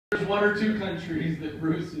There's one or two countries that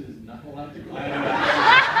Bruce is not allowed to go to.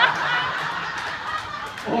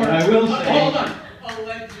 Or I will say, hold on,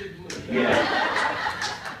 allegedly. Yeah.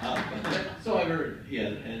 So I've heard. Yeah,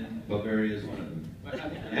 and Bavaria is one of them,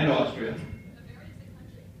 and Austria.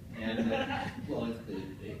 And well,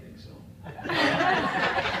 they think so.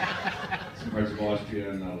 Some parts of Austria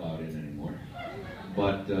are not allowed in anymore.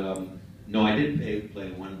 But no, I did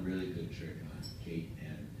play one really good trick on Kate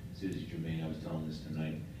and Susie Germain. I was telling this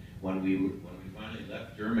tonight. When we finally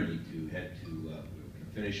left Germany to head to we were going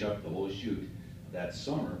to finish up the whole shoot that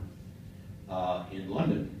summer in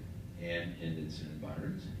London and its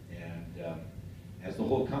environs. And as the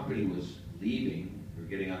whole company was leaving, we were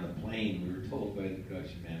getting on the plane. We were told by the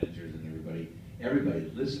production managers and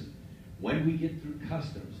everybody, listen. When we get through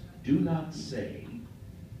customs, do not say,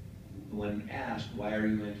 when asked, why are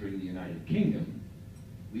you entering the United Kingdom,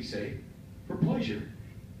 we say, for pleasure,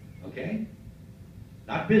 okay?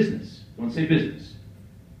 Not business. Don't say business.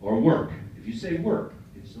 Or work. If you say work,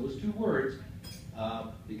 it's those two words,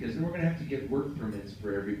 because then we're going to have to get work permits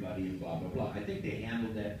for everybody and blah, blah, blah. I think they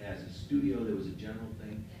handled that as a studio. There was a general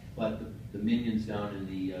thing. But the minions down in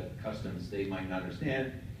the customs, they might not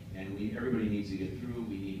understand. And everybody needs to get through.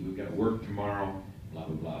 We've got to work tomorrow, blah,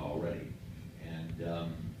 blah, blah already.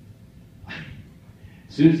 And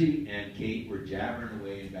Susie and Kate were jabbering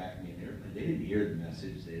away and backing me in the airplane. They didn't hear the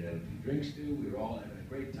message. They had a few drinks too. We were all having a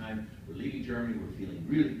great time. We're leaving Germany. We're feeling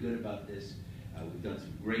really good about this. We've done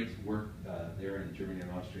some great work there in Germany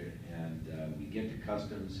and Austria. And we get to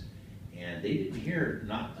customs, and they didn't hear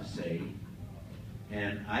not to say.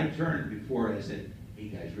 And I turned before I said, hey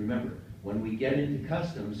guys, remember, when we get into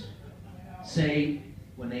customs, say,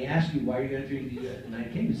 when they ask you why you're entering the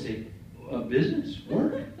United Kingdom, say, business,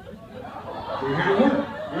 work. We're here to work.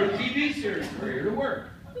 We're a TV series. We're here to work.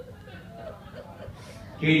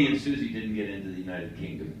 Katie and Susie didn't get into the United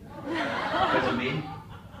Kingdom. Because of me.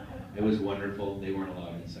 It was wonderful. They weren't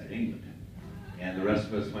allowed inside England. And the rest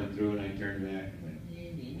of us went through, and I turned back and went,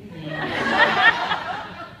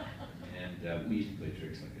 and we used to play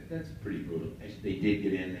tricks like that. That's pretty brutal. They did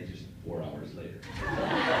get in, they just 4 hours later.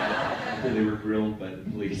 After they were grilled by the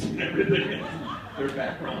police and everything. Their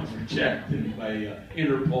backgrounds were checked and by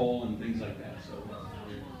Interpol and things like that. So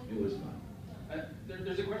it was fun.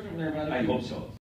 There's a question over there about it. I hope so.